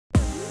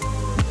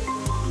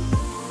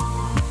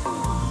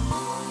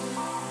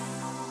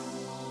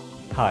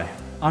Hi,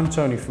 I'm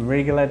Tony from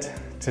Regalead.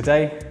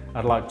 Today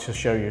I'd like to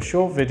show you a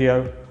short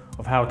video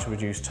of how to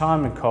reduce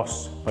time and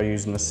costs by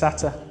using the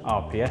SATA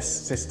RPS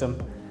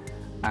system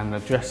and the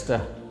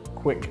Dresster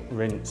Quick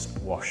Rinse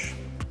Wash.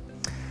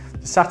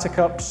 The SATA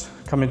cups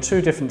come in two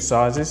different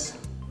sizes.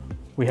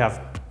 We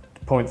have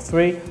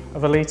 0.3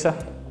 of a litre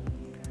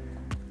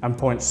and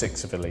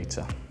 0.6 of a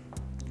litre.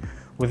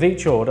 With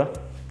each order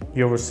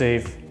you'll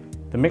receive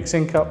the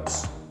mixing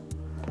cups,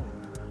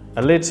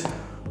 a lid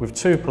with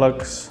two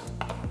plugs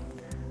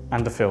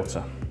and a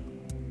filter.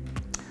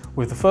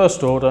 With the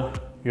first order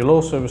you'll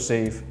also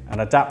receive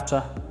an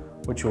adapter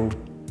which will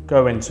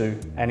go into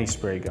any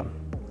spray gun.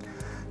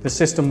 The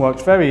system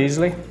works very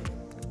easily.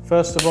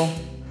 First of all,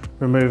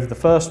 remove the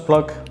first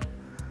plug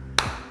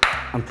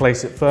and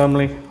place it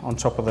firmly on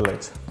top of the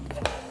lid.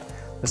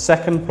 The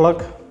second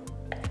plug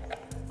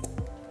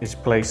is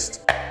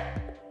placed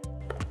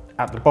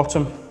at the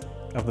bottom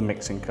of the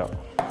mixing cup.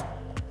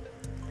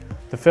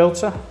 The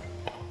filter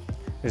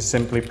is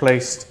simply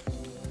placed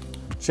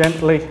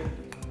gently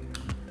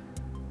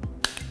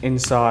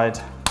inside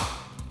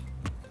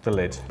the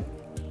lid.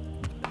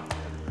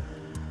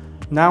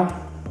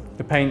 Now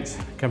the paint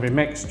can be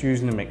mixed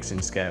using the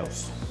mixing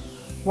scales.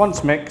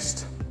 Once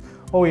mixed,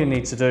 all you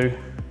need to do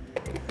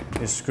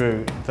is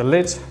screw the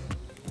lid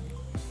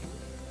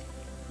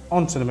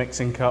onto the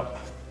mixing cup,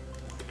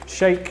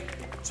 shake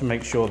to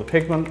make sure the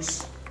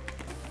pigments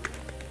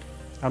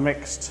are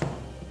mixed,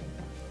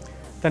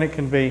 then it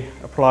can be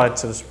applied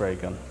to the spray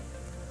gun.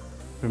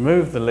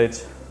 Remove the lid.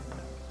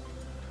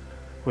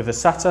 With a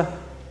SATA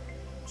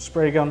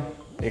spray gun,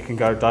 it can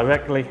go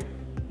directly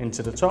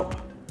into the top.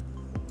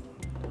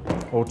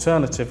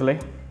 Alternatively,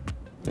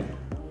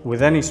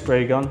 with any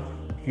spray gun,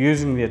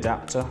 using the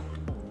adapter,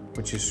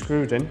 which is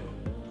screwed in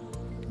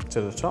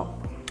to the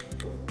top,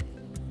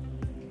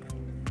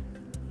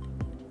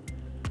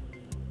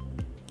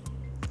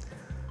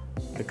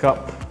 the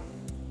cup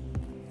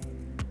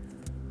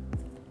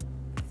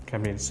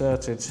can be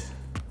inserted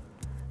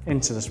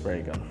into the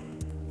spray gun.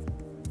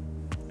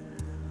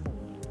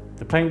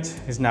 The paint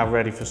is now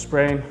ready for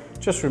spraying.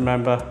 Just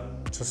remember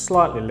to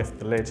slightly lift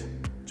the lid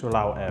to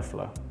allow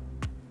airflow.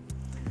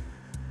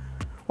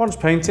 Once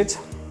painted,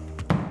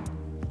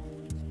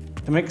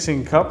 the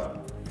mixing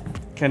cup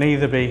can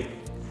either be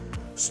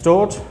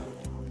stored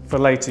for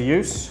later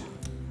use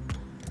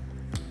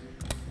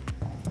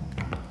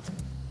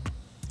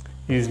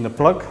using the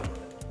plug,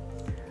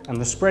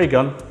 and the spray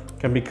gun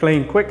can be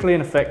cleaned quickly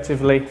and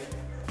effectively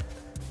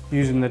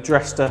using the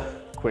Dresster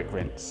Quick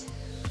Rinse.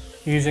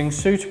 Using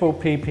suitable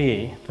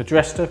PPE, the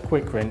Dresster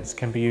Quick Rinse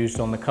can be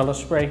used on the Colour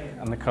Spray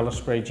and the Colour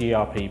Spray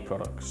GRP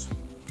products.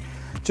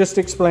 Just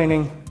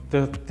explaining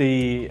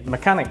the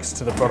mechanics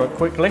to the product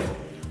quickly.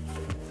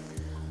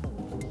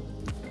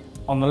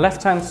 On the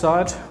left hand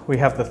side we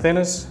have the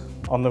thinners,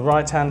 on the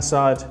right hand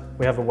side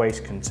we have a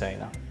waste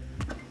container.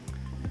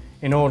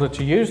 In order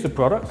to use the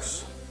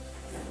products,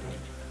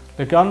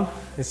 the gun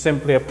is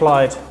simply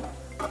applied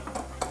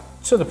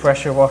to the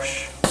pressure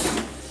wash,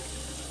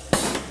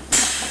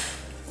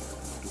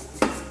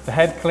 the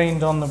head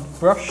cleaned on the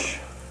brush,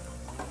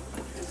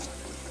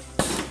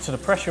 to the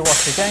pressure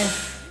wash again,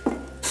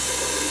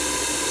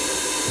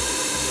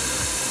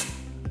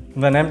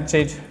 and then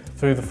emptied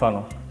through the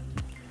funnel.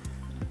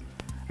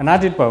 An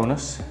added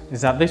bonus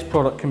is that this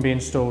product can be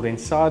installed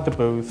inside the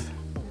booth,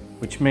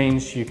 which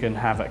means you can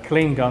have a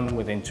clean gun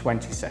within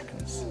 20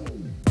 seconds.